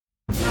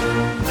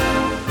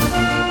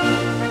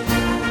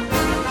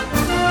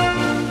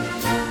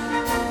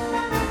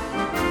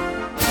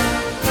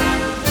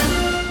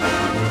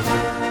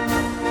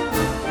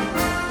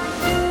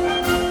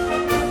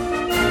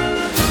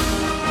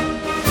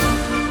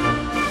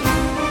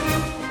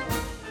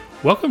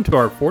Welcome to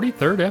our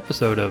 43rd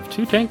episode of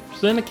Two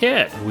Tankers and a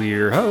Cat. We're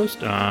your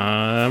host.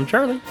 I'm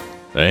Charlie.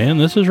 And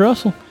this is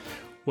Russell.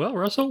 Well,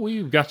 Russell,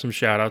 we've got some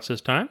shout-outs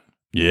this time.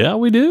 Yeah,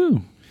 we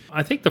do.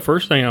 I think the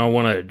first thing I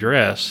want to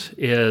address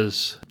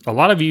is a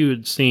lot of you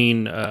had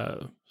seen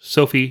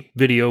Sophie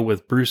video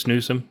with Bruce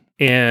Newsom,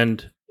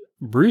 and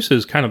Bruce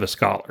is kind of a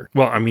scholar.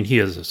 Well, I mean, he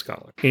is a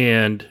scholar.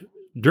 And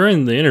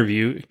during the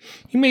interview,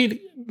 he made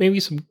maybe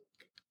some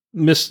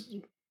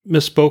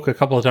misspoke a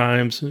couple of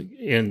times,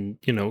 and,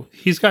 you know,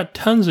 he's got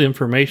tons of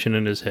information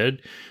in his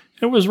head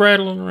and was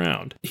rattling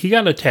around. He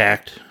got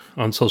attacked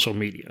on social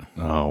media.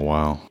 Oh,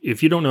 wow.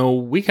 If you don't know,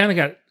 we kind of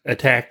got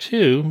attacked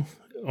too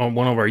on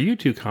one of our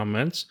YouTube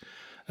comments.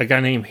 A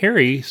guy named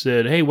Harry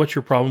said, "Hey, what's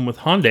your problem with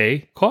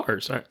Hyundai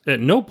cars?" At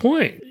no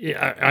point.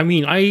 I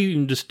mean, I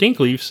even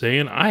distinctly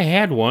saying I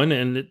had one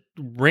and it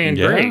ran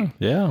great.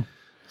 Yeah.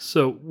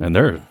 So, and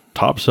they're a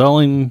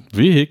top-selling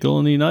vehicle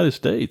in the United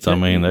States. I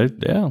mean,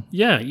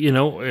 yeah, you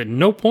know, at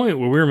no point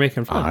were we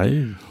making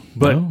fun.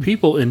 But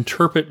people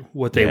interpret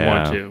what they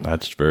want to.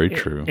 That's very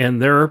true.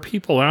 And there are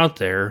people out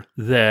there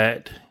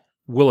that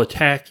will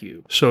attack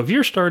you. So if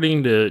you're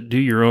starting to do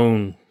your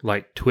own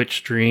like Twitch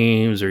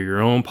streams or your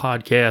own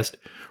podcast,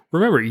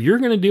 remember, you're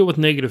going to deal with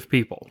negative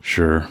people.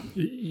 Sure.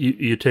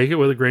 You take it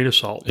with a grain of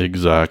salt.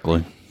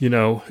 Exactly. You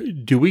know,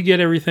 do we get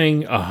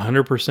everything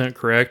 100%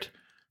 correct?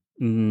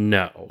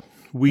 No.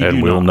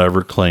 We'll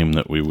never claim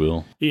that we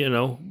will. You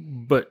know,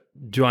 but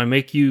do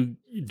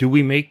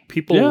we make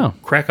people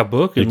crack a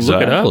book and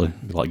look it up?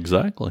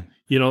 Exactly.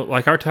 You know,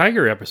 like our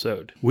Tiger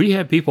episode. We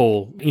had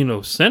people, you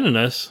know, sending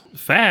us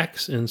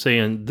facts and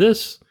saying,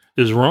 this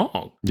is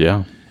wrong.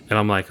 Yeah. And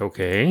I'm like,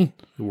 okay,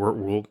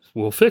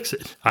 we'll fix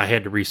it. I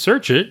had to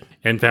research it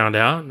and found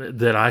out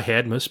that I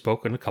had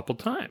misspoken a couple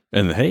times.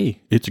 And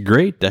hey, it's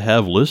great to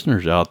have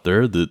listeners out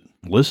there that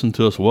listen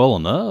to us well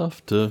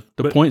enough to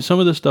point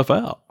some of this stuff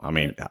out. I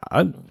mean,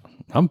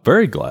 I'm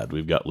very glad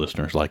we've got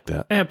listeners like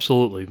that.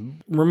 Absolutely.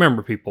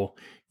 Remember, people,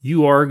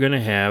 you are going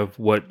to have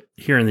what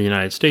here in the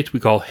United States we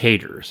call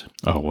haters.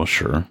 Oh, well,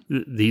 sure.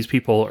 These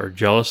people are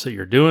jealous that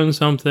you're doing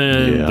something.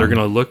 Yeah. They're going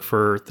to look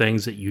for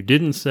things that you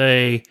didn't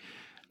say.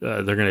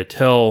 They're going to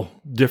tell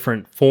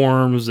different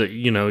forms that,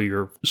 you know,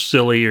 you're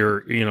silly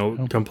or, you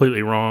know,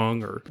 completely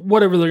wrong or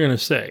whatever they're going to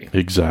say.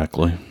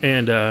 Exactly.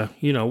 And,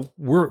 you know,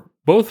 we're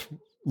both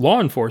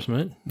law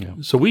enforcement. Yeah.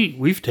 So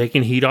we've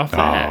taken heat off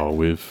that. Oh,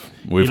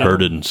 we've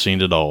heard it and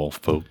seen it all,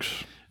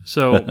 folks.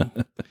 So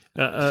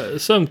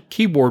some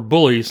keyboard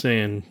bully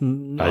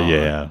saying,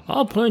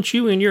 I'll punch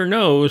you in your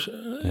nose.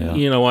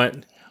 You know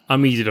what?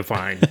 I'm easy to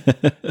find.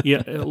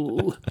 Yeah,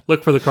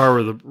 look for the car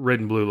with the red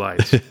and blue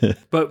lights.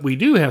 But we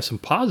do have some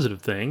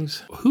positive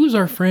things. Who's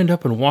our friend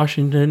up in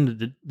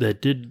Washington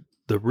that did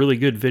the really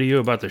good video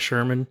about the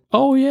Sherman?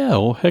 Oh, yeah.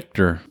 Oh,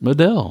 Hector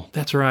Medell.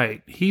 That's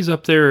right. He's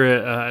up there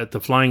at the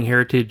Flying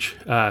Heritage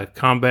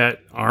Combat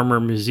Armor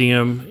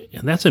Museum,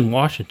 and that's in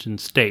Washington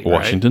State,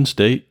 Washington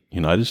State,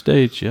 United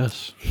States,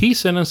 yes. He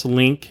sent us a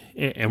link,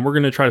 and we're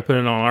going to try to put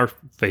it on our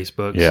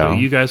Facebook so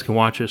you guys can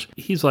watch us.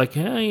 He's like,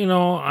 hey, you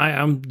know,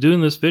 I'm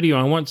doing this video.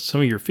 I want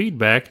some of your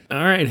feedback.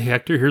 All right,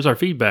 Hector, here's our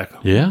feedback.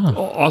 Yeah.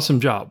 Awesome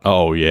job.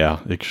 Oh, yeah.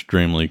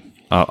 Extremely.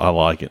 I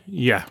like it.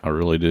 Yeah. I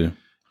really do.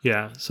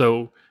 Yeah.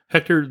 So,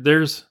 Hector,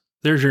 there's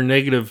your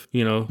negative,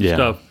 you know,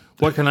 stuff.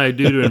 What can I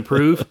do to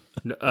improve?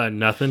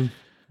 Nothing.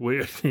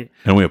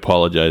 And we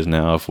apologize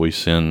now if we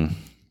send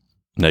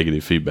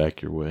negative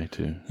feedback your way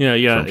too.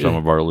 Yeah. From some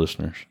of our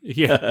listeners.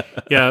 Yeah.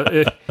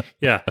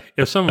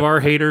 If some of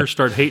our haters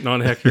start hating on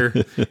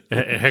Hector,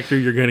 Hector,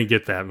 you're going to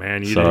get that,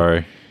 man.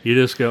 Sorry. You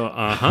just go,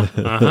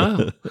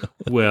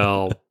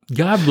 Well,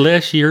 God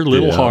bless your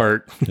little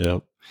heart.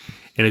 Yep.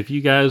 And if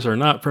you guys are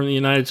not from the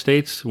United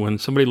States, when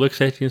somebody looks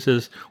at you and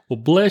says, well,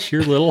 bless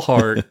your little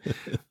heart,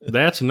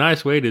 that's a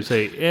nice way to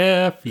say,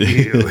 F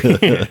you.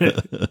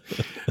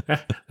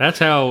 That's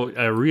how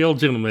a real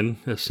gentleman,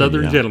 a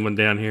Southern gentleman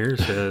down here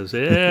says,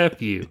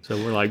 F you. So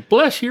we're like,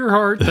 bless your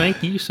heart.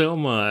 Thank you so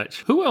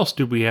much. Who else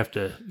do we have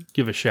to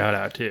give a shout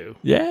out to?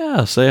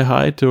 Yeah, say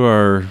hi to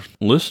our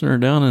listener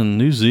down in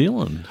New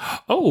Zealand.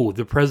 Oh,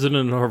 the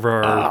president of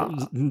our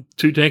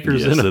Two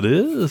Tankers and it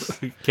is.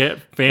 Cat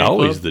fan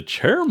club. He's the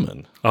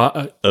chairman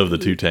of the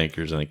Two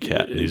Tankers and a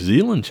Cat New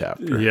Zealand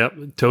chapter. Yep,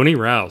 Tony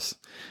Rouse.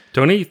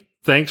 Tony,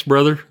 thanks,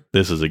 brother.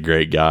 This is a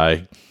great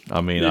guy. I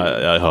mean,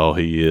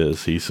 he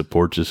is. He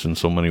supports us in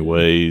so many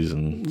ways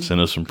and sent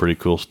us some pretty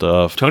cool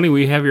stuff. Tony,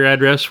 we have your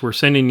address. We're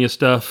sending you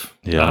stuff.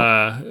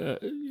 Yeah.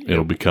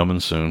 It'll be coming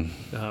soon.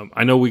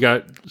 I know we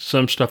got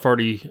some stuff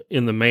already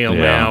in the mail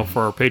now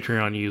for our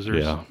Patreon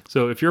users. Yeah.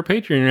 So if you're a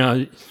Patreon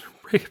now,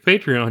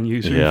 Patreon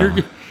user,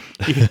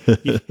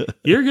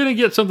 you're going to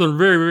get something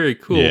very, very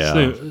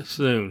cool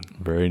soon.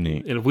 Very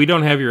neat. And if we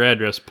don't have your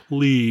address,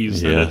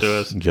 please send it to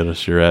us. Get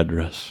us your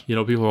address.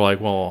 People are like,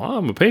 well,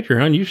 I'm a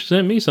Patreon. You should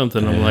send me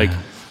something. I'm like,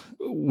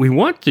 we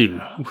want to.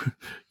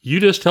 You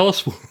just tell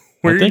us where you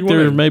want. I think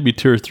there may be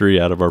 2 or 3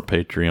 out of our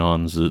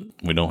Patreons that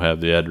we don't have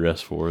the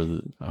address for,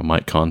 that I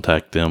might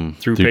contact them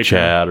through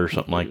chat or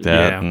something like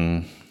that.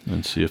 Yeah.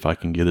 And see if I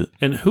can get it.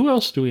 And who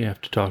else do we have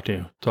to talk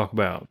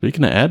about?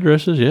 Speaking of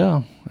addresses,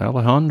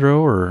 Alejandro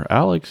or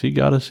Alex, he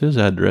got us his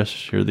address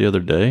here the other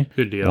day.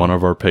 Good deal. One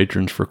of our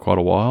patrons for quite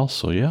a while.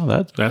 So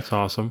that's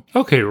awesome.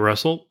 Okay,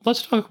 Russell,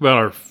 let's talk about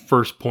our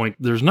first point.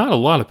 There's not a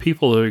lot of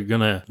people that are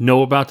going to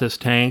know about this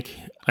tank.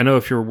 I know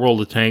if you're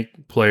World of Tank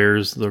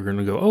players, they're going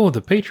to go, oh,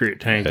 the Patriot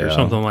tank or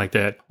something like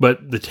that.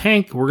 But the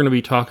tank we're going to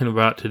be talking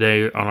about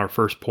today on our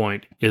first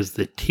point is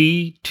the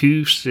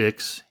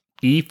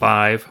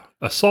T26E5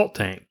 assault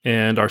tank.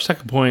 And our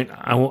second point,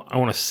 I want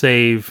to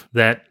save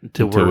that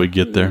until we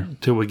get there.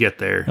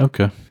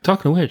 Okay.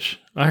 Talking of which,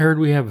 I heard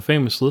we have a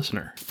famous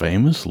listener.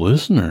 Famous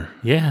listener?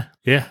 Yeah.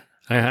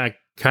 I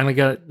kind of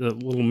got a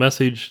little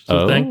message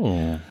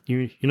thing.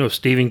 You know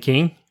Stephen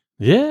King?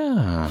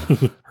 Yeah.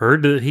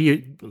 Heard that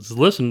he has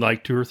listened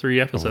like 2 or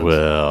 3 episodes.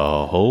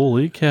 Well,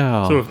 holy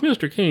cow. So if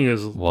Mr. King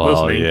is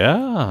listening,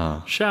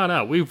 shout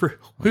out. We've read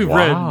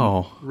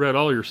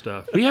all your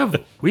stuff. We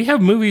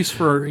have movies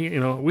for,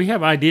 we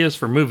have ideas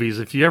for movies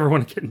if you ever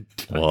want to get in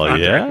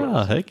contact with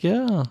us. Heck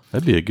yeah.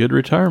 That'd be a good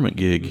retirement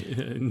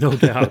gig. No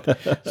doubt.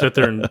 Sit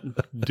there and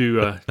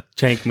do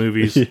tank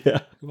movies.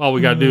 Yeah. All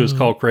we got to do is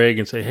call Craig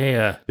and say,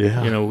 hey,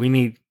 we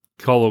need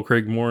call old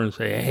Craig Moore and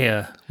say,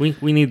 hey, we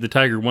need the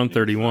Tiger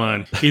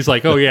 131. He's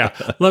like, oh yeah,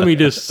 let me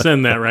just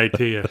send that right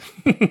to you.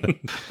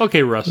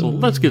 Okay, Russell,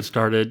 let's get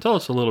started. Tell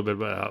us a little bit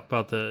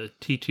about the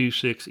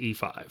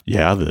T26E5.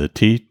 Yeah, the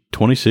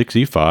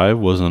T26E5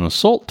 was an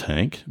assault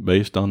tank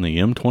based on the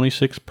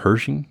M26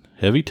 Pershing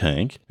heavy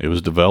tank. It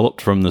was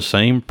developed from the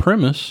same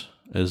premise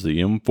as the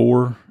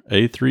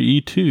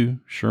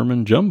M4A3E2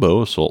 Sherman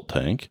Jumbo assault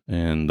tank,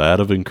 and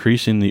that of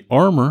increasing the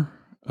armor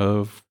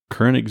of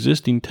current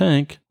existing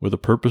tank with a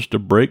purpose to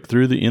break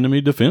through the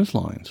enemy defense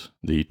lines.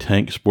 The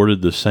tank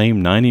sported the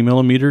same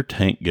 90mm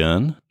tank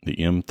gun, the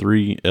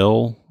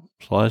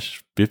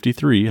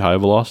M3L/53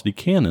 high-velocity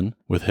cannon,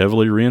 with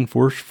heavily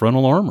reinforced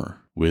frontal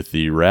armor. With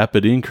the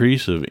rapid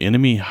increase of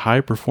enemy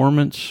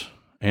high-performance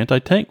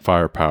anti-tank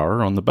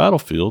firepower on the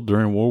battlefield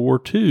during World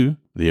War II,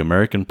 the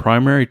American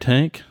primary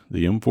tank,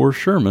 the M4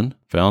 Sherman,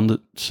 found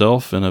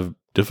itself in a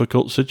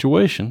difficult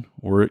situation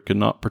where it could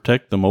not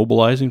protect the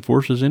mobilizing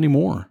forces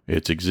anymore.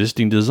 Its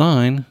existing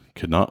design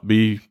could not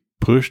be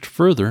pushed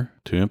further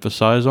to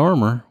emphasize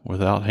armor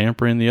without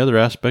hampering the other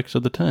aspects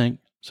of the tank,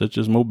 such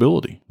as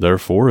mobility.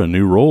 Therefore, a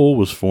new role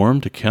was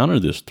formed to counter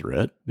this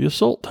threat, the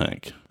assault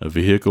tank, a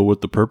vehicle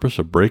with the purpose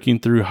of breaking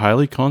through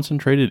highly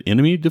concentrated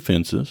enemy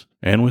defenses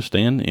and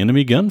withstand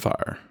enemy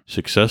gunfire.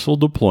 Successful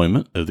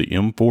deployment of the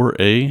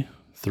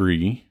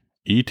M4A3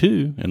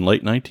 E2 in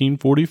late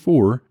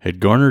 1944 had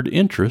garnered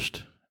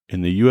interest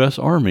in the U.S.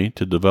 Army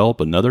to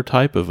develop another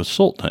type of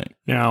assault tank.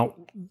 Now,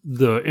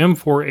 the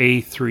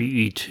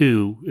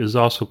M4A3E2 is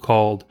also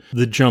called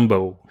the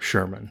Jumbo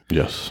Sherman.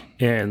 Yes.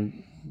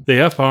 And they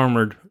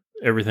up-armored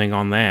everything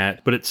on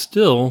that, but it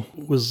still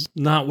was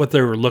not what they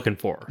were looking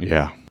for.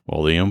 Yeah.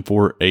 While the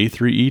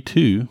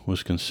M4A3E2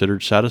 was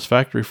considered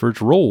satisfactory for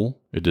its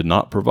role, it did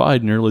not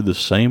provide nearly the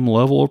same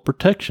level of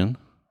protection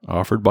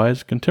offered by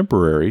its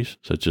contemporaries,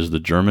 such as the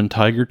German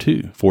Tiger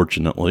II.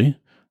 Fortunately,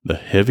 the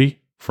heavy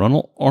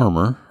frontal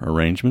armor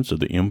arrangements of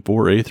the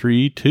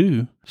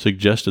M4A3E2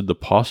 suggested the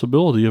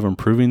possibility of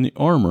improving the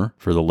armor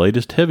for the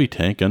latest heavy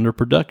tank under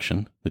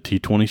production, the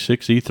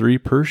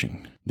T26E3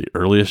 Pershing. The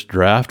earliest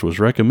draft was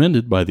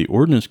recommended by the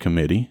Ordnance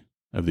Committee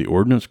of the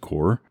Ordnance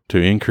Corps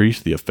to increase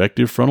the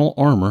effective frontal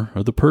armor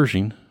of the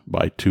Pershing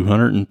by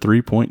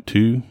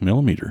 203.2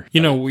 millimeters.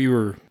 We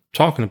were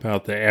talking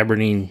about the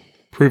Aberdeen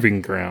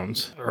proving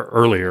grounds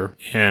earlier,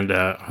 and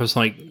I was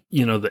like,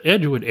 the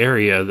Edgewood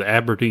area, the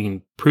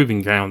Aberdeen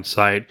proving ground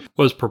site,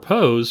 was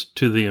proposed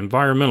to the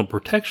Environmental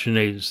Protection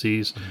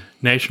Agency's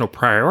National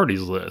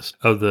Priorities List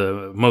of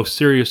the most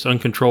serious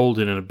uncontrolled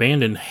and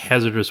abandoned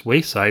hazardous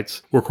waste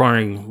sites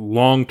requiring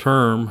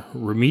long-term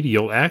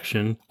remedial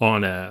action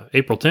on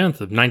April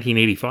 10th of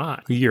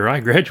 1985, the year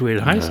I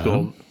graduated high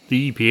school.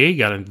 The EPA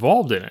got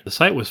involved in it. The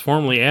site was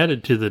formally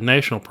added to the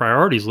National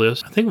Priorities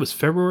List. I think it was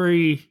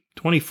February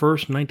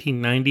 21st,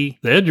 1990.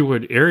 The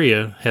Edgewood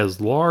area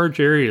has large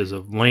areas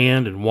of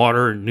land and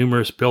water and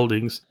numerous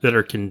buildings that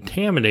are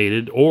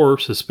contaminated or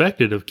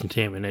suspected of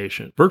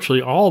contamination.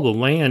 Virtually all the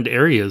land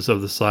areas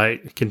of the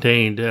site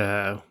contained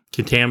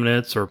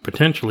contaminants or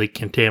potentially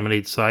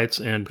contaminated sites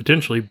and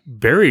potentially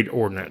buried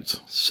ordnance.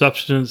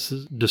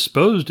 Substances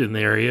disposed in the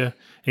area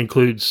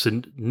include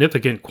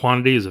significant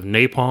quantities of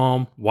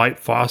napalm, white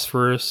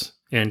phosphorus,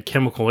 and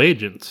chemical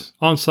agents.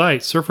 On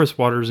site, surface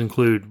waters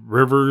include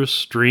rivers,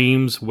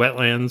 streams,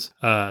 wetlands.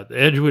 The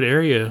Edgewood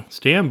area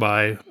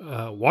standby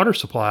water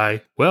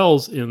supply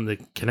wells in the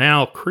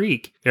Canal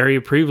Creek area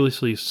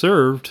previously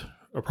served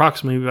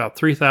approximately about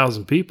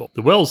 3,000 people.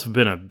 The wells have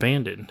been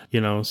abandoned,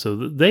 so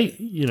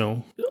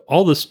they,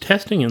 all this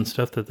testing and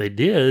stuff that they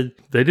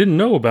didn't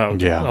know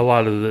about a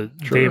lot of the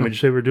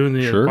damage they were doing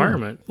to the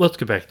environment. Let's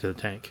get back to the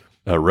tank.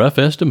 A rough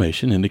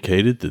estimation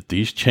indicated that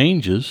these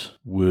changes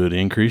would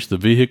increase the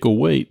vehicle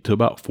weight to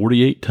about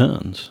 48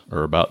 tons,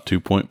 or about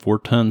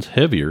 2.4 tons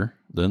heavier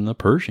than the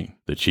Pershing.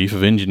 The chief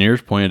of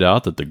engineers pointed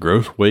out that the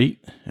gross weight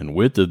and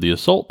width of the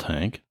assault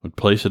tank would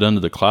place it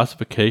under the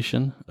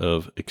classification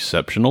of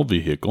exceptional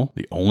vehicle.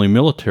 The only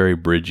military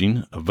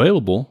bridging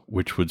available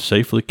which would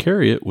safely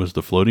carry it was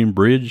the floating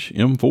bridge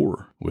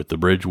M4. With the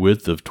bridge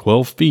width of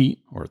 12 feet,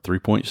 or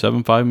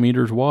 3.75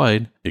 meters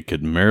wide, it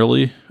could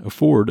merely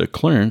afford a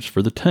clearance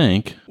for the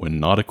tank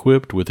when not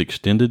equipped with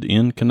extended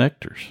end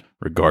connectors.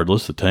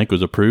 Regardless, the tank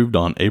was approved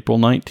on April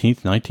 19,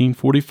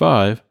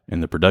 1945,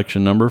 and the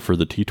production number for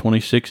the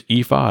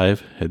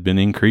T26E5 had been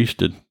increased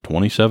to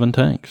 27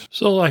 tanks.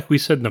 So like we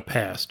said in the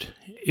past,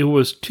 it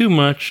was too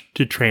much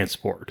to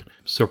transport,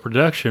 so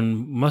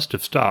production must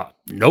have stopped.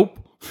 Nope.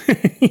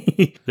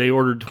 They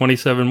ordered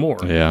 27 more.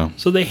 Yeah.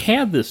 So they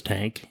had this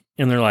tank,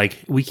 and they're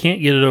like, we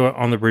can't get it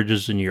on the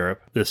bridges in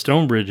Europe. The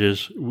stone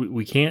bridges,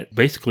 we can't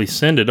basically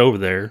send it over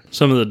there.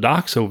 Some of the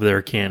docks over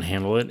there can't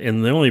handle it.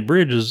 And the only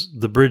bridge is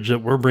the bridge that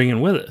we're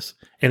bringing with us.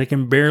 And it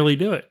can barely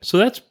do it. So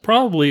that's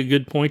probably a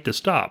good point to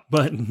stop.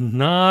 But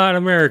not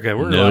America.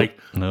 We're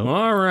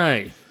all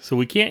right. So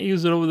we can't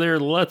use it over there.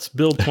 Let's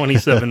build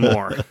 27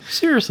 more.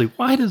 Seriously,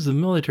 why does the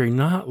military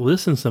not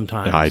listen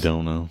sometimes? I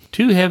don't know.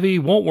 Too heavy,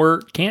 won't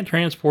work, can't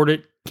transport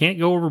it, can't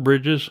go over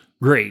bridges.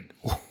 Great.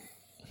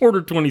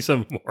 Order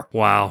 27 more.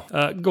 Wow.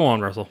 Go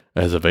on, Russell.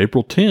 As of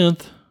April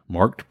 10th,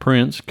 marked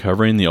prints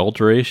covering the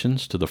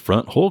alterations to the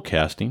front hull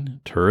casting,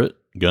 turret,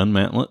 gun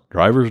mantlet,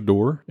 driver's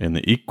door, and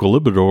the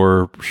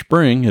equilibrator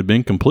spring had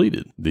been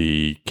completed.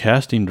 The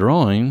casting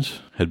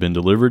drawings had been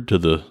delivered to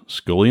the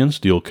Scullion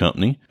Steel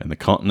Company and the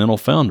Continental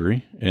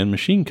Foundry and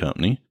Machine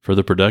Company for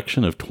the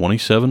production of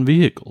 27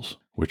 vehicles,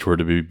 which were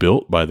to be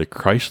built by the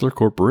Chrysler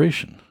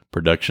Corporation.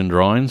 Production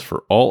drawings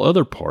for all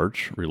other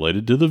parts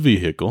related to the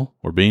vehicle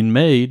were being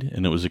made,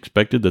 and it was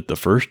expected that the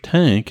first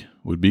tank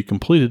would be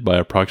completed by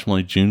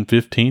approximately June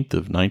 15th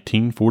of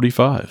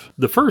 1945.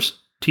 The first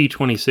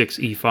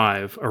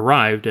T26E5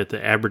 arrived at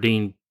the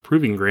Aberdeen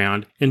Proving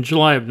Ground in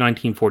July of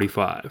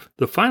 1945.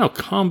 The final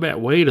combat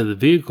weight of the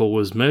vehicle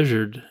was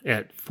measured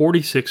at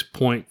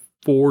 46.40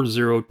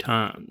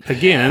 tons.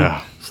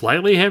 Again,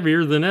 slightly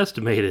heavier than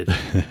estimated.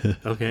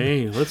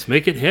 Okay, let's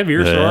make it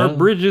heavier so our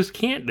bridges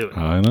can't do it.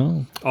 I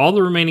know. All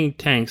the remaining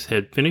tanks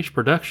had finished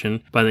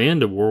production by the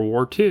end of World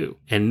War II,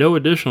 and no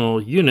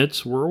additional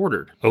units were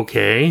ordered.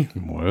 Okay.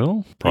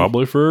 Well,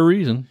 probably for a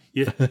reason.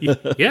 Yeah,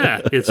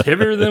 it's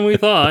heavier than we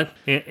thought,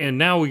 and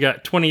now we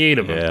got 28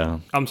 of them. Yeah.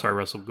 I'm sorry,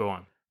 Russell, go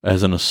on.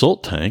 As an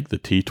assault tank, the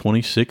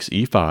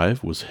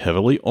T26E5 was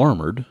heavily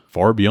armored,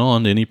 far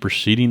beyond any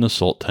preceding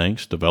assault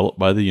tanks developed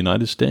by the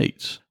United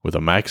States. With a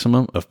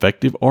maximum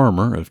effective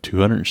armor of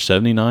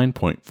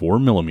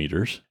 279.4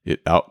 millimeters,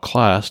 it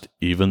outclassed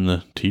even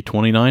the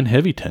T-29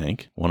 heavy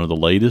tank, one of the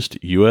latest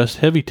U.S.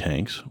 heavy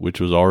tanks, which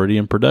was already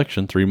in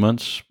production 3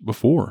 months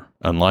before.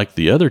 Unlike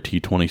the other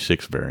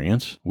T-26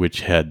 variants,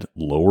 which had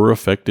lower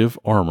effective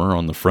armor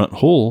on the front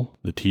hull,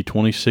 the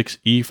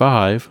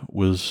T-26E5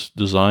 was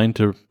designed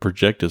to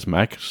project its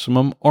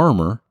maximum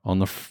armor on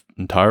the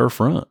entire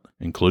front,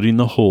 including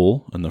the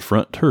hull and the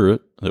front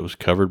turret that was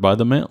covered by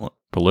the mantlet.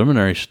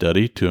 Preliminary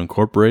study to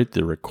incorporate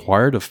the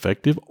required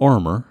effective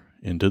armor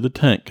into the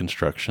tank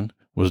construction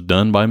was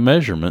done by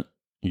measurement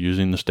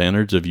using the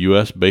standards of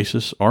U.S.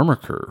 basis armor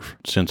curve.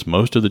 Since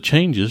most of the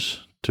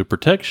changes to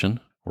protection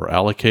were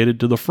allocated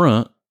to the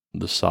front,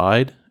 the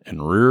side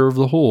and rear of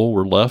the hull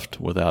were left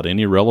without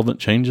any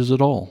relevant changes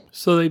at all.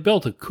 So they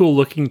built a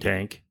cool-looking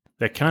tank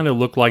that kind of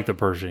looked like the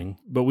Pershing,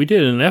 but we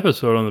did an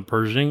episode on the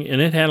Pershing,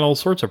 and it had all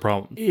sorts of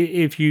problems.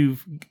 If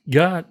you've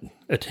got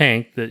a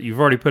tank that you've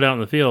already put out in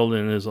the field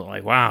and is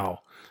like, wow,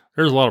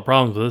 there's a lot of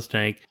problems with this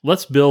tank,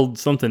 let's build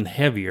something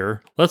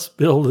heavier. Let's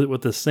build it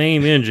with the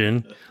same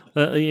engine.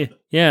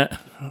 Yeah,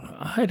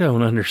 I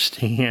don't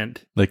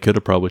understand. They could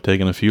have probably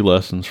taken a few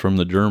lessons from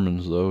the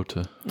Germans, though,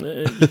 to...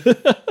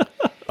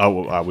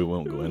 we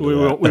won't go into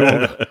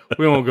that.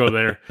 We won't go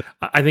there.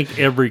 I think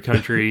every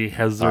country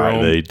has their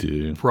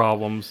own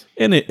problems.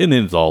 And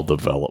it's all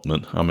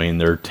development. I mean,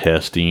 they're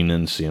testing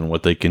and seeing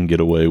what they can get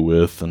away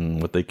with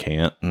and what they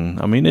can't. And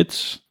I mean,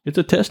 it's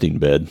a testing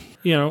bed.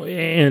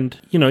 And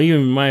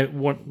even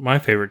my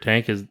favorite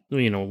tank is,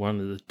 one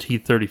of the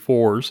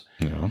T-34s.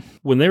 Yeah.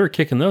 When they were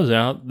kicking those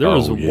out, there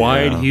was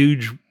wide,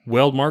 huge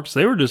weld marks.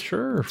 They were just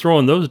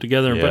throwing those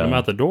together and putting them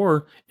out the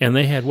door. And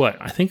they had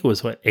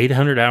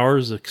 800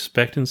 hours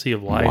expectancy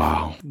of life.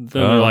 Wow. Then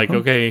they're like,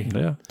 okay.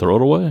 Yeah, throw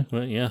it away.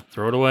 Well,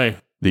 throw it away.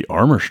 The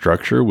armor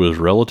structure was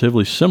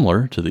relatively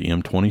similar to the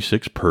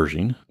M26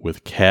 Pershing,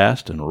 with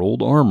cast and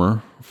rolled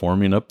armor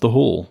forming up the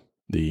hull.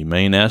 The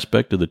main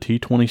aspect of the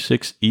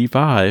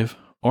T26E5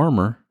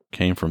 armor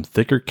came from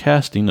thicker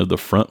casting of the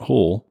front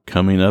hull,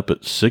 coming up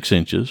at 6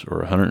 inches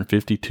or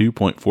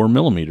 152.4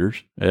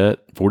 millimeters at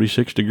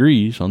 46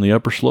 degrees on the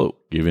upper slope,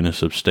 giving a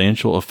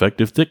substantial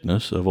effective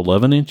thickness of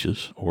 11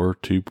 inches or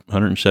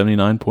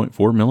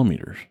 279.4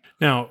 millimeters.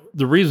 Now,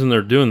 the reason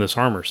they're doing this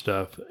armor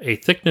stuff, a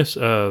thickness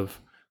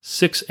of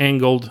 6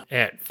 angled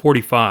at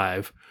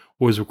 45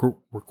 was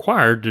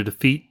required to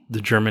defeat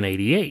the German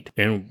 88.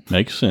 And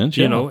makes sense,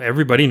 you know,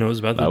 everybody knows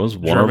about that. That was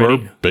one of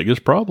our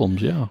biggest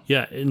problems, yeah.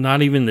 Yeah,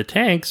 not even the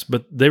tanks,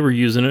 but they were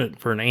using it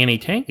for an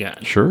anti-tank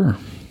gun. Sure.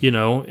 You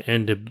know,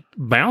 and to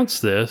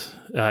bounce this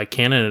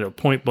cannon at a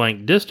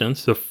point-blank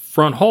distance, the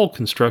front hull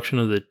construction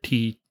of the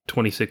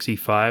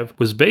T26E5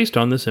 was based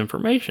on this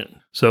information.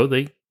 So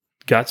they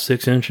got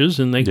 6 inches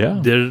and they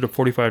did it at a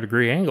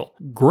 45-degree angle.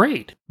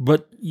 Great,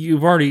 but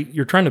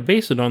you're trying to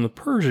base it on the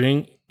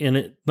Pershing, and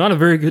it's not a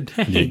very good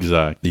tank.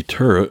 Exactly. The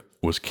turret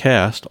was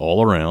cast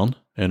all around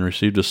and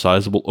received a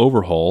sizable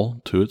overhaul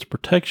to its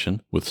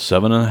protection with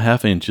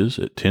 7.5 inches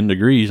at 10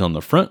 degrees on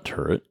the front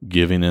turret,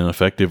 giving an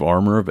effective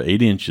armor of 8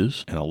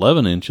 inches and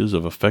 11 inches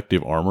of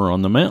effective armor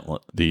on the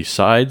mantlet. The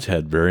sides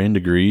had varying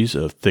degrees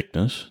of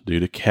thickness due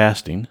to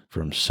casting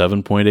from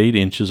 7.8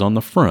 inches on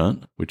the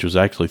front, which was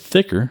actually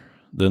thicker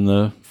than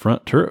the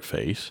front turret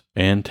face,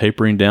 and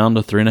tapering down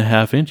to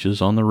 3.5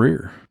 inches on the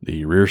rear.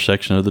 The rear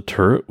section of the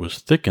turret was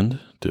thickened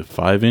to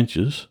 5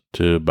 inches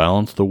to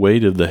balance the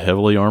weight of the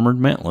heavily armored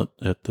mantlet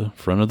at the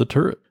front of the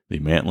turret. The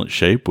mantlet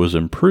shape was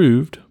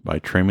improved by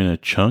trimming a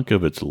chunk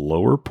of its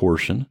lower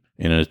portion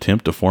in an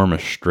attempt to form a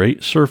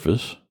straight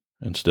surface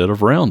instead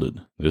of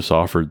rounded. This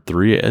offered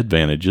 3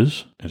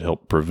 advantages. It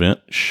helped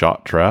prevent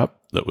shot trap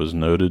that was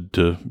noted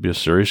to be a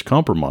serious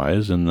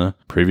compromise in the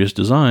previous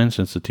design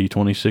since the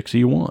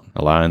T26E1,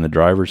 allowing the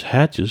driver's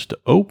hatches to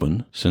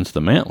open since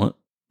the mantlet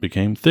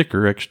became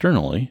thicker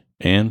externally,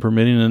 and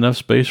permitting enough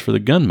space for the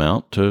gun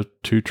mount to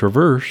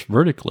traverse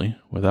vertically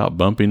without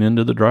bumping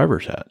into the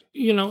driver's hat.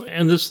 You know,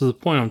 and this is the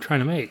point I'm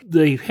trying to make.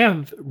 They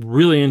have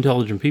really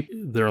intelligent people.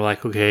 They're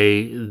like,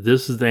 okay,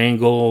 this is the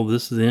angle,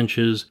 this is the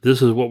inches,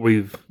 this is what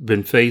we've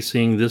been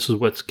facing, this is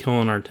what's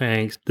killing our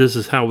tanks, this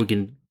is how we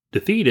can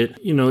defeat it.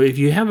 You know, if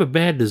you have a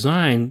bad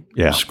design,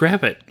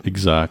 scrap it.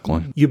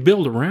 Exactly. You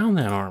build around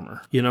that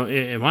armor. You know,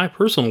 in my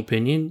personal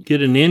opinion,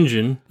 get an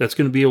engine that's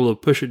going to be able to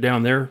push it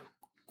down there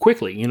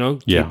quickly, you know,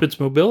 keep its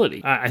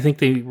mobility. I think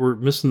they were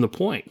missing the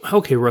point.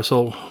 Okay,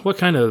 Russell, what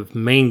kind of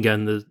main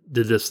gun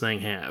did this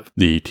thing have?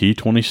 The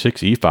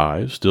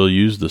T26E5 still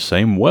used the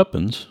same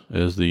weapons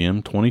as the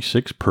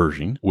M26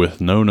 Pershing,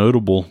 with no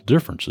notable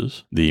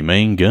differences. The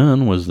main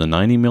gun was the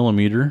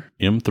 90mm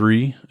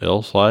M3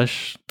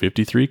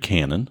 L/53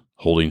 cannon,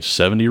 holding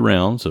 70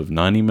 rounds of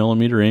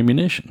 90mm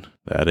ammunition.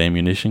 That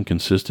ammunition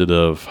consisted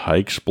of high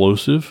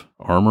explosive,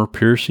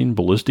 armor-piercing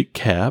ballistic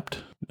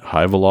capped,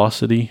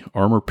 high-velocity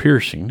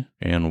armor-piercing,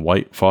 and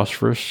white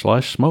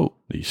phosphorus/smoke.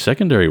 The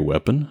secondary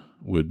weapon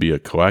would be a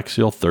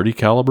coaxial 30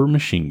 caliber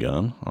machine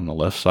gun on the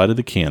left side of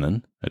the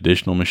cannon.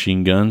 Additional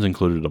machine guns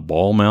included a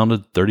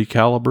ball-mounted 30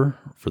 caliber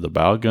for the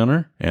bow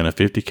gunner and a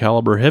 50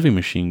 caliber heavy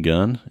machine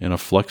gun in a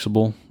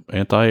flexible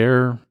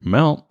anti-air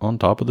mount on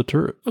top of the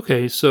turret.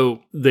 Okay,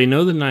 so they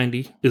know the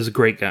 90 is a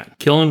great gun,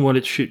 killing what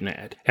it's shooting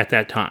at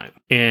that time.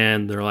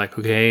 And they're like,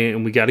 okay,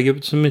 and we got to give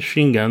it some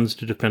machine guns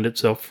to defend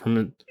itself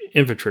from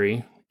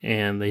infantry.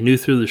 And they knew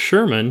through the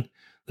Sherman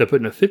that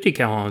putting a 50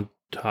 cal on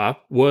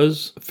top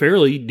was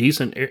fairly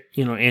decent,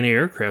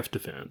 anti-aircraft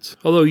defense.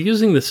 Although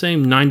using the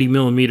same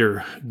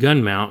 90mm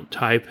gun mount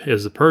type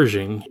as the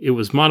Pershing, it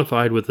was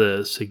modified with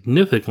a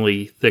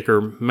significantly thicker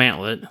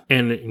mantlet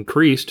and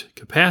increased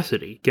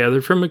capacity,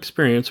 gathered from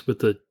experience with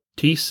the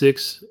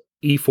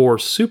T26E4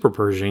 Super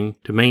Pershing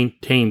to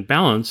maintain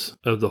balance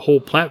of the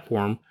whole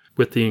platform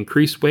with the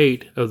increased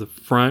weight of the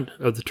front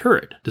of the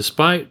turret.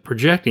 Despite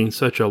projecting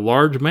such a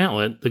large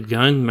mantlet, the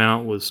gun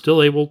mount was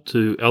still able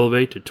to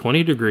elevate to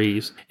 20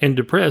 degrees and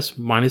depress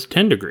minus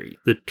 10 degrees.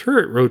 The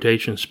turret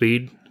rotation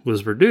speed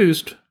was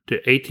reduced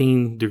to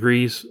 18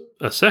 degrees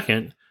a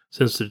second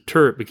since the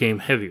turret became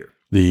heavier.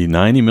 The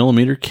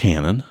 90mm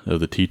cannon of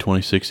the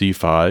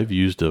T26E5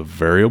 used a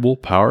variable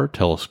power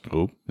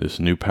telescope. This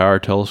new power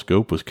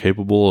telescope was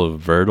capable of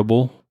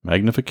variable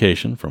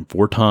magnification from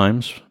 4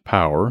 times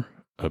power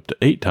up to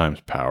 8 times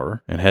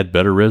power, and had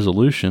better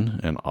resolution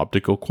and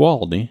optical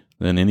quality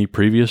than any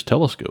previous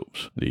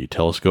telescopes. The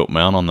telescope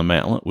mount on the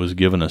mantlet was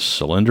given a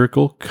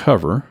cylindrical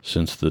cover,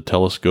 since the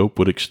telescope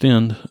would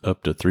extend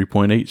up to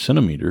 3.8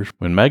 centimeters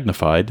when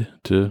magnified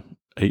to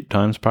 8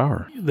 times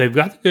power. They've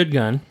got the good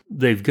gun.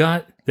 They've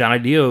got the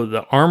idea of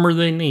the armor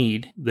they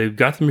need. They've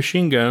got the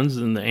machine guns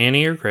and the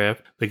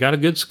anti-aircraft. They got a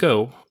good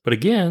scope.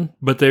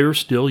 But they were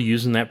still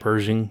using that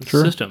Pershing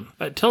system.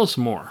 Tell us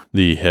some more.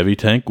 The heavy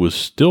tank was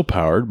still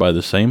powered by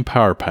the same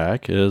power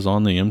pack as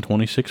on the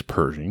M26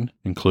 Pershing,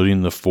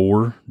 including the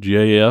 4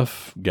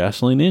 GAF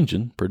gasoline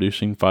engine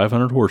producing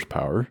 500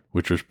 horsepower,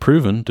 which was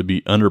proven to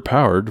be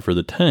underpowered for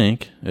the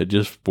tank at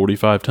just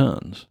 45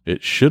 tons.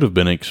 It should have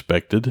been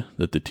expected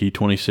that the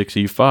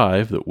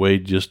T26E5 that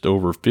weighed just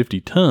over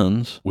 50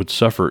 tons would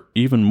suffer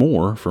even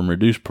more from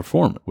reduced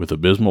performance, with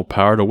abysmal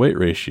power-to-weight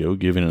ratio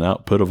giving an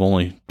output of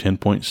only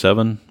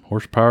 10.7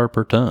 horsepower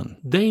per ton.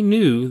 They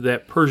knew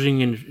that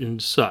Pershing engine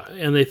sucked,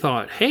 and they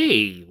thought,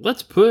 hey,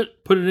 let's put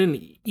it in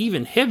an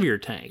even heavier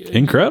tank.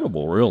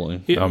 Incredible,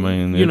 really. I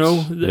mean,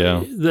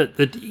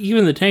 that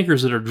even the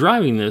tankers that are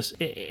driving this,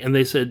 and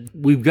they said,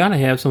 we've got to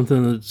have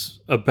something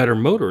that's a better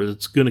motor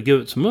that's going to give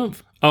it some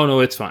oomph. Oh, no,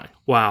 it's fine.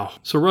 Wow.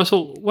 So,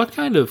 Russell, what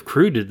kind of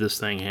crew did this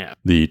thing have?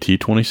 The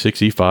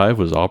T26E5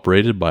 was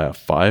operated by a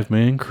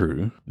 5-man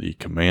crew. The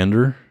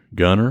commander,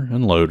 gunner,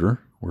 and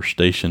loader were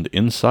stationed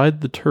inside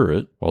the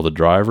turret, while the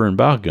driver and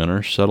bow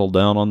gunner settled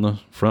down on the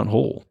front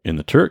hull. In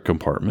the turret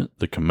compartment,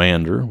 the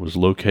commander was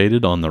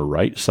located on the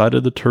right side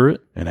of the turret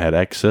and had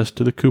access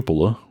to the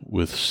cupola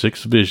with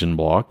 6 vision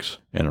blocks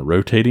and a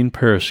rotating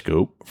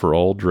periscope for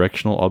all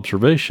directional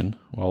observation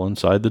while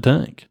inside the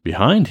tank.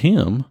 Behind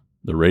him,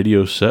 the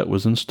radio set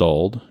was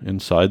installed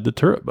inside the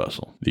turret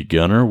vessel. The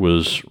gunner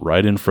was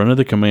right in front of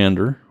the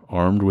commander,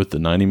 armed with the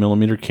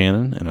 90mm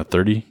cannon and a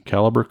 30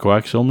 caliber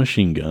coaxial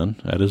machine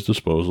gun at his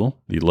disposal.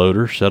 The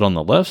loader sat on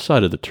the left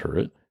side of the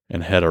turret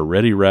and had a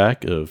ready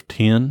rack of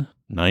 10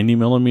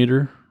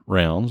 90mm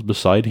rounds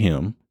beside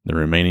him. The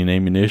remaining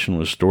ammunition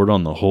was stored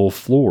on the hull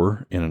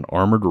floor in an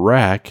armored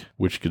rack,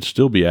 which could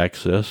still be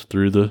accessed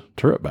through the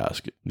turret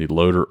basket. The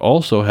loader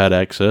also had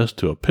access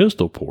to a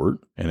pistol port,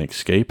 an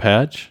escape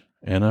hatch,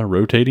 and a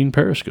rotating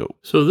periscope.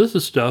 So this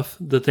is stuff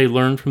that they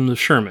learned from the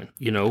Sherman.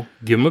 Give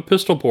them a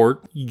pistol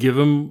port, give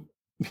them,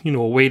 a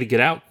way to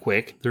get out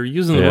quick. They're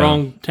using the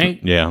wrong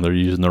tank. Yeah, they're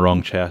using the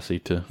wrong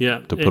chassis to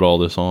put all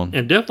this on.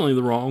 And definitely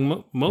the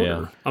wrong motor.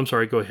 Yeah. I'm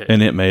sorry, go ahead.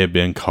 And it may have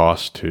been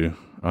cost too.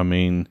 I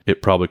mean,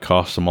 it probably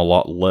costs them a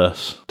lot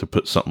less to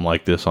put something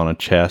like this on a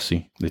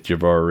chassis that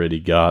you've already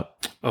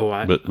got.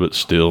 But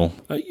still.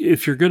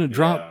 If you're going to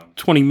drop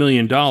 $20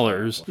 million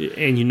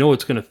and you know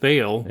it's going to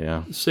fail,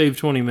 save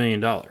 $20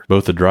 million.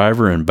 Both the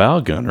driver and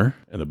bow gunner,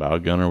 and the bow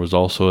gunner was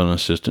also an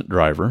assistant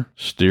driver,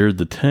 steered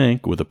the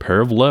tank with a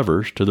pair of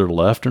levers to their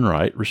left and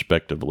right,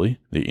 respectively.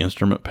 The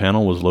instrument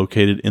panel was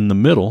located in the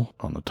middle.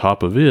 On the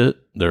top of it,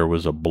 there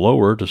was a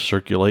blower to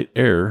circulate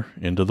air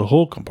into the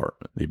hull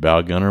compartment. The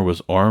bow gunner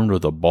was armed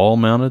with a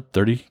ball-mounted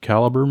 30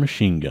 caliber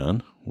machine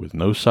gun with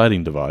no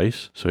sighting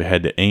device, so he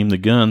had to aim the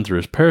gun through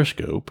his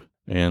periscope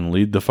and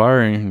lead the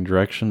firing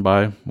direction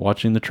by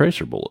watching the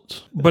tracer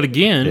bullets. But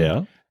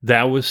again,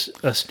 that was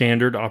a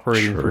standard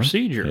operating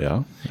procedure.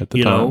 Yeah, at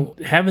the time.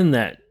 Having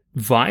that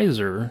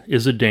visor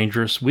is a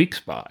dangerous weak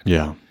spot.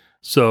 Yeah.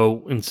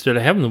 So instead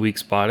of having the weak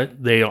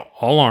spot, they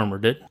all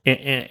armored it,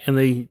 and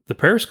the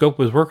periscope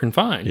was working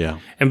fine. Yeah.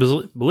 And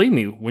believe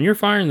me, when you're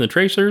firing the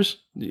tracers,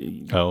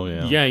 you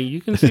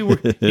can see where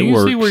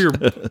you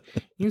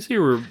can see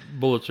where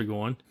bullets are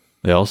going.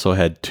 They also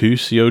had 2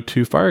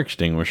 CO2 fire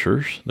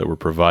extinguishers that were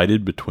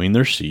provided between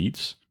their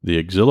seats. The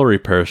auxiliary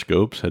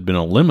periscopes had been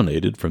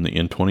eliminated from the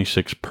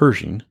N26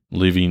 Pershing,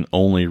 leaving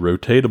only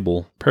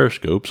rotatable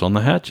periscopes on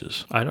the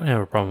hatches. I don't have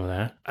a problem with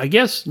that. I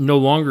guess no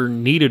longer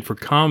needed for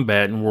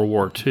combat in World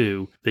War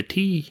II, the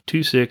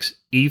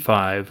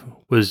T26E5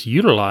 was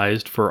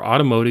utilized for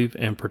automotive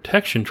and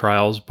protection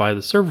trials by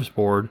the Service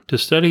Board to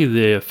study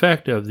the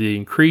effect of the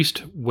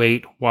increased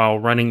weight while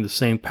running the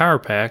same power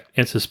pack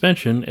and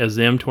suspension as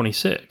the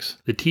M26.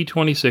 The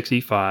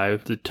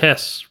T26E5, the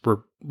tests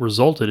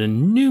resulted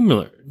in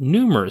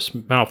numerous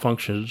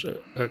malfunctions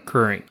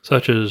occurring,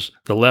 such as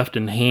the left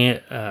and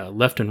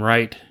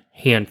right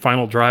hand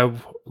final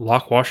drive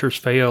lock washers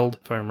failed,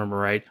 if I remember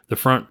right. The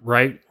front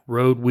right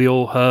road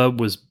wheel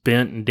hub was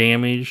bent and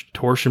damaged.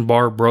 Torsion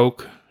bar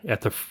broke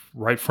at the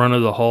right front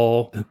of the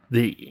hull.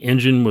 The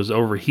engine was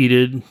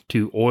overheated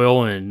to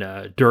oil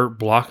and dirt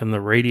blocking the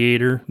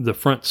radiator. The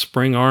front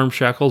spring arm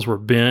shackles were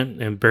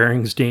bent and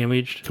bearings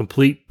damaged.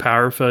 Complete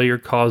power failure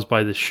caused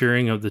by the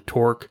shearing of the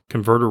torque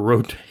converter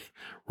rotor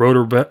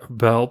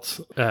belts.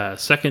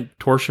 Second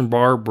torsion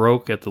bar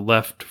broke at the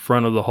left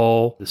front of the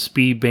hull. The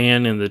speed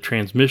band and the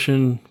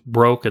transmission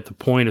broke at the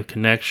point of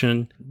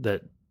connection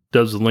that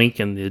does the link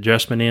and the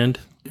adjustment end.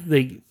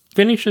 They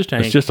finished this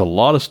tank. It's just a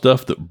lot of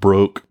stuff that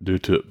broke due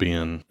to it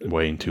being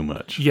weighing too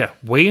much. Yeah,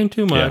 weighing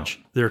too much.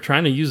 Yeah. They're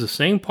trying to use the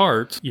same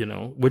parts,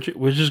 which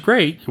is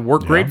great. It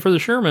worked great for the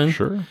Sherman.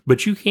 Sure.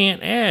 But you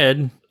can't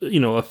add, a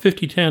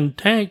 50-ton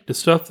tank to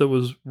stuff that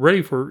was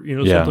ready for,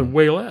 something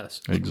way less.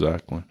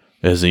 Exactly.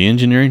 As the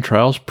engineering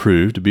trials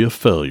proved to be a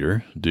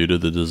failure due to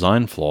the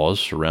design flaws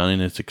surrounding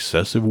its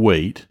excessive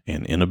weight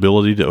and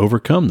inability to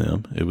overcome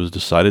them, it was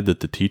decided that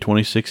the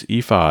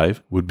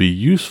T26E5 would be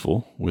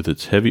useful with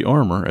its heavy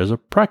armor as a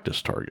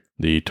practice target.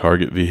 The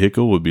target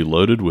vehicle would be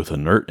loaded with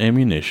inert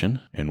ammunition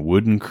and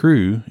wooden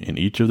crew in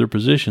each of their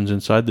positions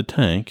inside the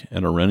tank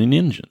and a running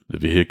engine. The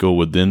vehicle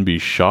would then be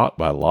shot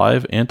by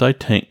live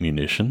anti-tank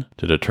munition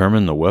to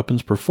determine the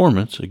weapon's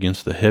performance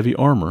against the heavy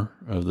armor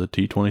of the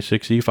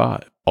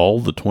T26E5.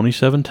 All the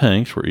 27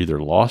 tanks were either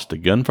lost to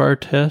gunfire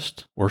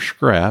tests or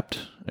scrapped,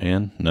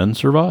 and none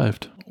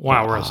survived.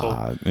 Wow,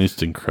 Russell.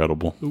 It's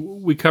incredible.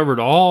 We covered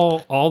all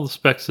the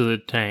specs of the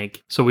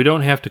tank, so we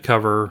don't have to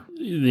cover,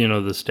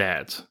 the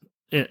stats.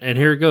 And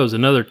here it goes,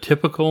 another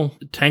typical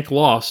tank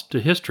loss to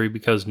history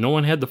because no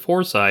one had the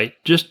foresight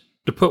just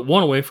to put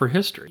one away for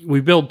history. We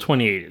build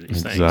 28 of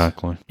these things.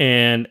 Exactly.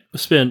 And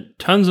spend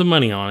tons of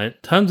money on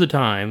it, tons of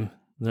time.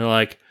 And they're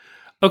like,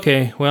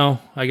 okay,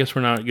 well, I guess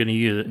we're not going to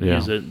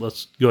use it.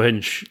 Let's go ahead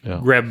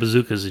and grab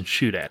bazookas and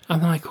shoot at it.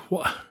 I'm like,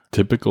 what?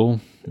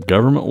 Typical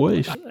government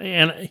waste.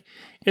 And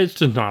it's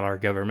just not our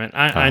government.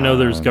 I know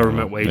there's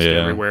government waste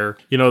everywhere.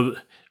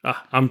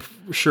 I'm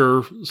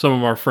sure some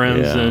of our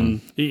friends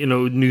in,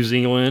 New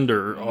Zealand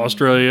or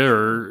Australia,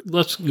 or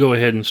let's go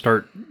ahead and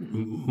start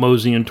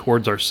moseying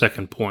towards our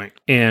second point.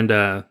 And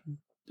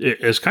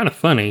it's kind of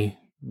funny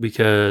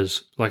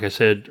because, like I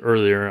said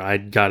earlier, I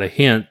got a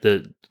hint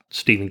that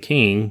Stephen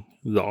King,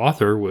 the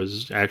author,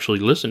 was actually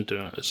listening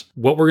to us.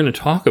 What we're going to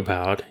talk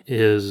about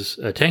is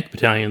a tank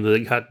battalion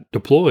that got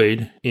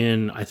deployed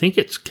in, I think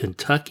it's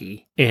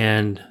Kentucky,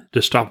 and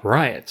to stop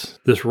riots.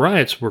 These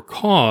riots were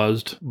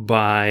caused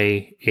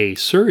by a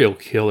serial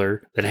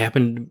killer that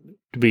happened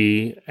to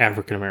be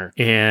African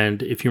American.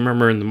 And if you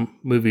remember in the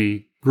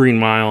movie Green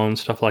Mile and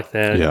stuff like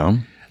that,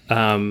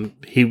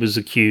 he was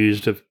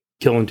accused of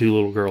killing 2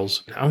 little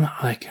girls. I'm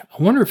like,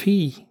 I wonder if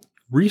he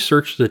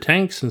researched the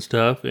tanks and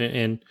stuff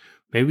and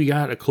maybe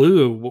got a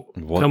clue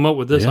of come up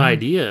with this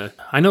idea.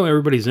 I know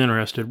everybody's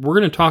interested. We're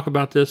going to talk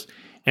about this.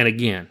 And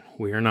again,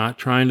 we are not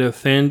trying to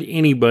offend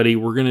anybody.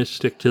 We're going to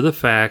stick to the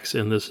facts,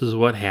 and this is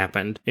what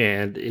happened.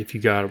 And if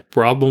you got a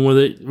problem with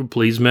it,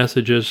 please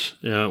message us.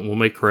 We'll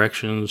make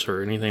corrections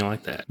or anything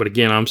like that. But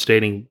again, I'm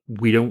stating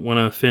we don't want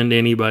to offend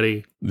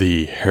anybody.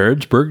 The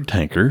Harrodsburg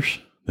tankers,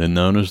 then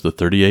known as the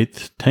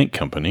 38th Tank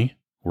Company,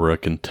 were a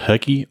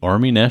Kentucky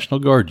Army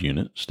National Guard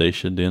unit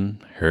stationed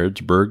in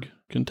Harrodsburg,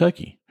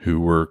 Kentucky, who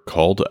were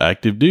called to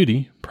active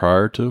duty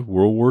prior to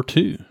World War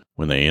II.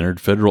 When they entered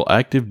federal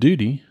active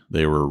duty,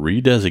 they were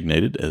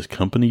redesignated as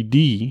Company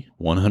D,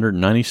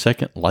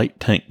 192nd Light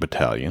Tank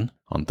Battalion.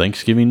 On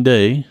Thanksgiving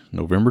Day,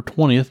 November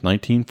 20th,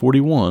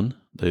 1941,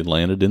 they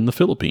landed in the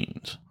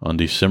Philippines. On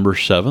December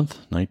 7th,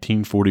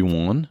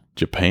 1941,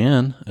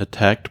 Japan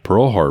attacked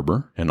Pearl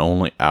Harbor, and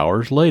only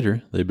hours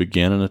later, they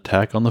began an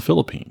attack on the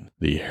Philippines.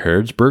 The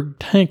Harrodsburg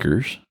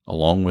tankers,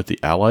 along with the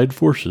Allied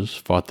forces,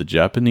 fought the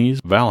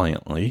Japanese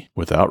valiantly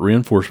without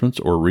reinforcements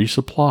or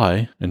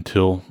resupply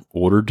until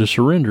ordered to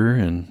surrender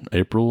in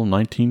April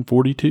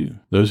 1942.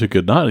 Those who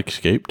could not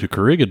escape to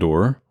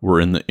Corregidor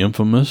were in the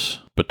infamous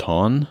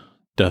Bataan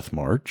Death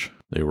March.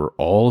 They were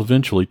all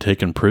eventually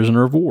taken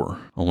prisoner of war.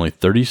 Only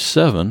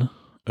 37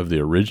 of the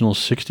original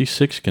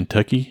 66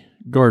 Kentucky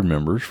Guard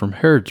members from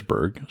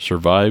Harrodsburg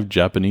survived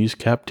Japanese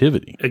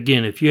captivity.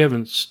 Again, if you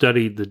haven't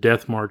studied the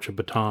Death March of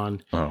Bataan,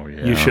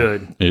 you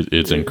should.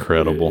 It's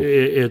incredible.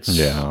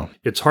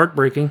 It's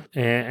heartbreaking.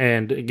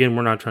 And again,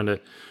 we're not trying to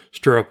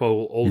stir up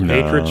old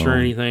hatreds or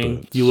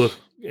anything. You look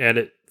at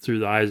it through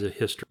the eyes of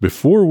history.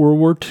 Before World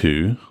War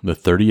II, the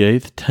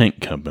 38th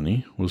Tank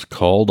Company was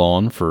called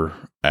on for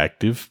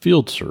active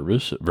field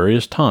service at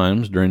various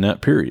times during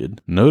that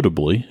period,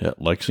 notably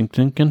at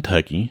Lexington,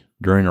 Kentucky,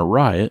 during a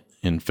riot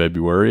in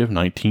February of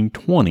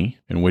 1920,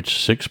 in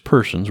which 6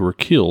 persons were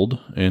killed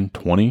and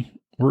 20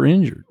 were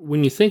injured.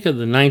 When you think of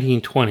the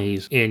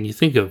 1920s and you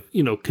think of,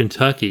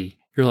 Kentucky,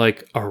 you're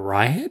like, a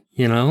riot?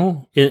 In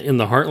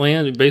the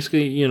heartland,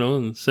 basically, in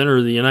the center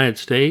of the United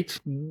States.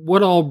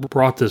 What all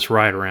brought this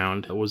riot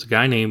around? It was a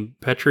guy named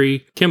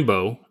Petrie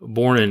Kimbo,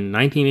 born in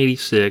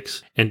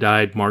 1986 and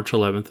died March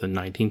 11th in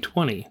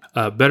 1920,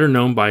 better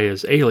known by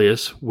his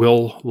alias,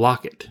 Will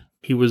Lockett.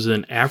 He was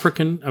an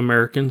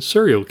African-American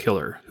serial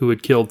killer who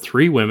had killed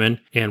 3 women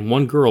and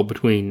 1 girl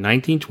between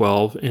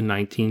 1912 and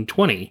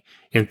 1920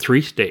 in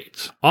 3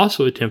 states,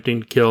 also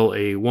attempting to kill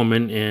a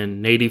woman in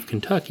native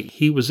Kentucky.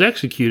 He was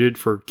executed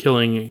for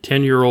killing a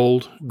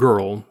 10-year-old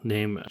girl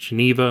named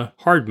Geneva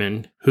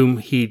Hardman, whom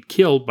he'd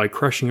killed by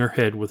crushing her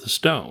head with a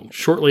stone.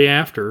 Shortly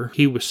after,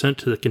 he was sent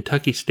to the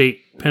Kentucky State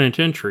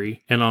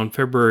Penitentiary, and on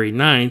February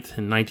 9th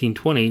in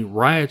 1920,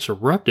 riots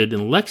erupted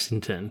in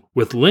Lexington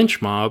with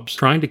lynch mobs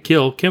trying to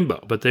kill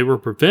Kimbo, but they were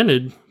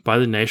prevented by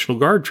the National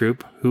Guard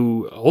troop,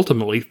 who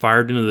ultimately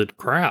fired into the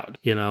crowd.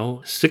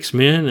 6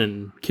 men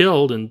and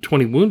killed and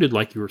 20 wounded,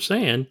 like you were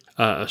saying.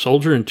 A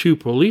soldier and 2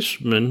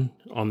 policemen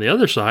on the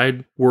other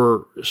side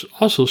were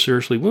also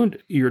seriously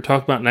wounded. You were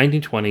talking about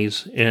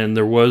 1920s, and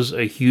there was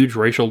a huge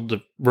racial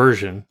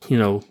diversion,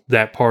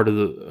 that part of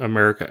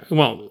America.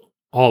 Well,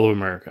 all of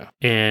America.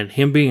 And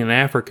him being an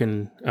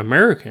African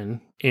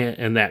American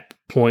and that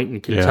point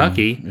in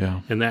Kentucky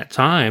in that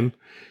time,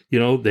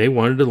 they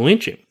wanted to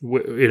lynch him.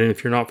 And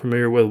if you're not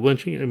familiar with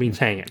lynching, it means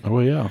hanging. Oh,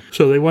 yeah.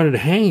 So they wanted to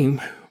hang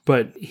him,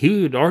 but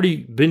he had already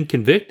been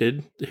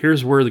convicted.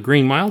 Here's where the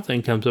Green Mile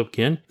thing comes up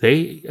again.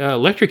 They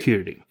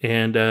electrocuted him,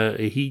 and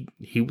he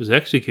was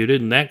executed,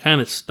 and that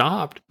kind of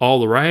stopped all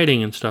the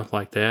rioting and stuff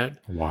like that.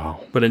 Wow.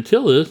 But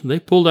until this, they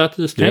pulled out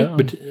this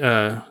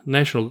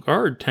National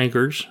Guard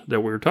tankers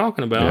that we were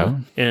talking about,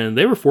 and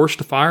they were forced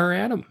to fire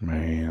at him.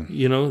 Man.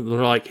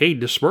 They're like, hey,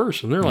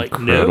 disperse. And they're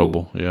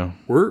Incredible. like, no,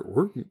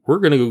 we're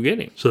going to go get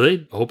him. So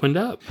they opened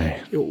up.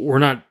 Man. We're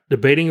not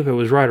debating if it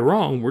was right or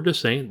wrong. We're just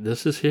saying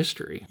this is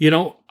history.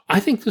 I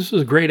think this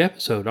was a great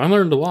episode. I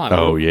learned a lot.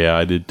 Oh, yeah,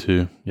 I did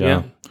too.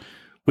 Yeah.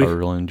 I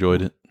really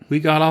enjoyed it. We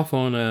got off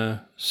on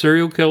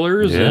serial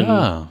killers and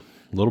a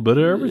little bit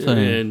of everything.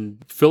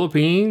 And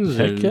Philippines.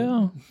 Heck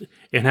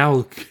and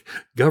how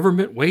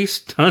government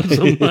wastes tons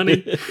of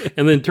money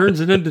and then turns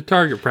it into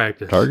target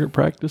practice. Target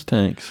practice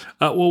tanks.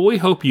 Well, we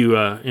hope you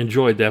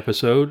enjoyed the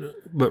episode.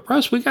 But,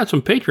 Russ, we got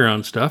some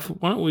Patreon stuff.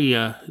 Why don't we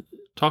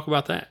talk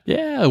about that?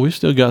 Yeah, we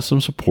still got some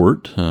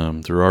support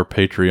through our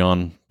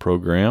Patreon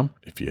program.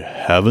 If you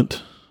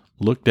haven't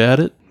looked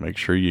at it, make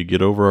sure you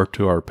get over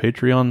to our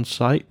Patreon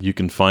site. You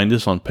can find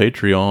us on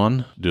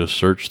Patreon. Do a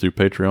search through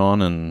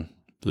Patreon and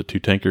the Two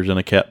Tankers and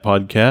a Cat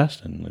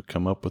podcast, and it'll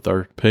come up with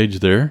our page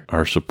there.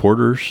 Our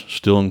supporters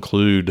still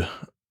include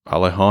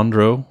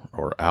Alejandro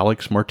or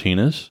Alex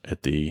Martinez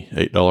at the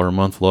 $8 a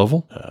month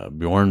level.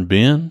 Bjorn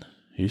Ben,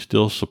 he's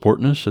still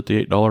supporting us at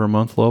the $8 a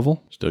month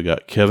level. Still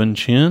got Kevin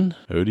Chin,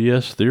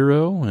 ODS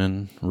Thero,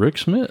 and Rick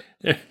Smith.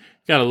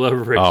 Gotta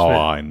love Rick Smith. Oh,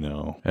 I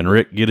know. And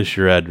Rick, get us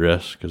your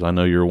address, because I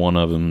know you're one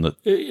of them that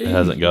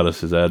hasn't got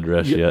us his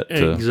address yet.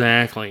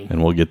 Exactly.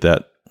 And we'll get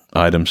that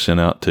item sent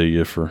out to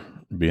you for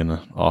being an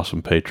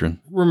awesome patron.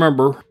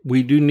 Remember,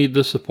 we do need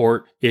the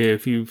support.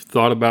 If you've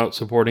thought about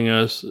supporting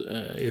us,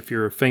 if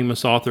you're a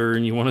famous author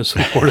and you want to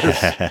support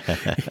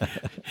us,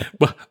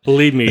 but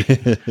believe me,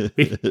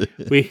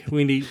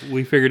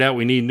 we figured out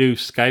we need new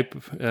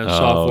Skype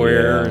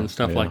software and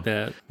stuff like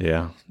that.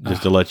 Yeah,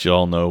 just to let you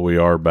all know, we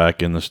are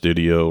back in the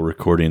studio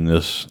recording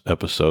this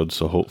episode,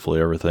 so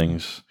hopefully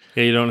everything's...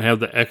 Yeah, you don't have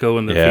the echo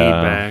and the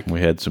feedback. We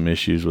had some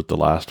issues with the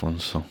last one,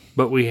 so...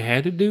 But we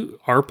had to do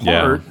our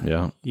part,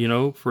 yeah.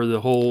 For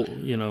the whole,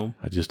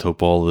 I just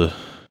hope all the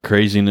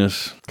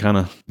craziness kind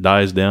of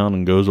dies down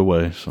and goes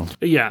away, so...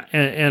 Yeah,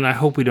 and I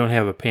hope we don't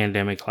have a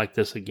pandemic like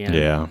this again.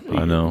 Yeah,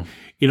 I know.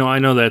 I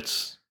know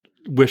that's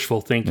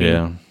wishful thinking.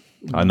 Yeah,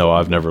 I know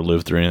I've never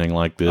lived through anything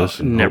like this,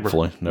 and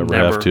hopefully never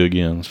have to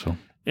again, so...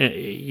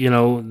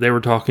 They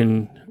were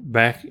talking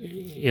back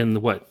in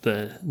the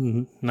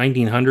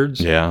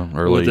 1900s. Yeah,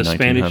 early with the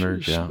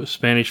 1900s.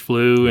 Spanish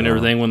flu and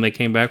everything when they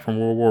came back from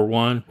World War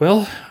I.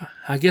 Well,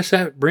 I guess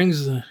that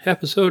brings the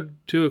episode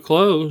to a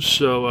close.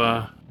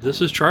 So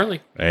this is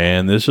Charlie.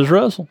 And this is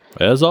Russell.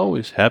 As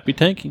always, happy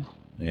tanking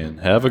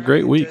and have a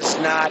great week. Does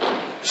not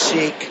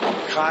seek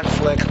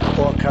conflict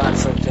or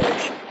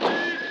confrontation,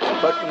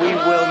 but we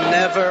will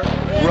never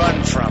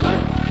run from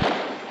it.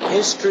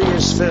 History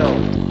is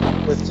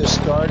filled with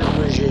discarded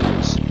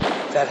regimes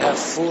that have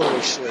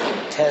foolishly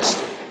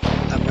tested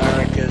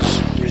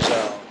America's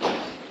resolve.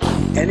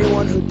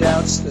 Anyone who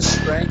doubts the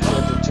strength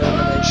or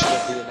determination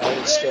of the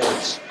United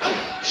States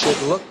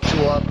should look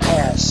to our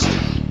past,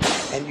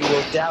 and you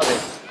will doubt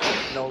it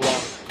no longer.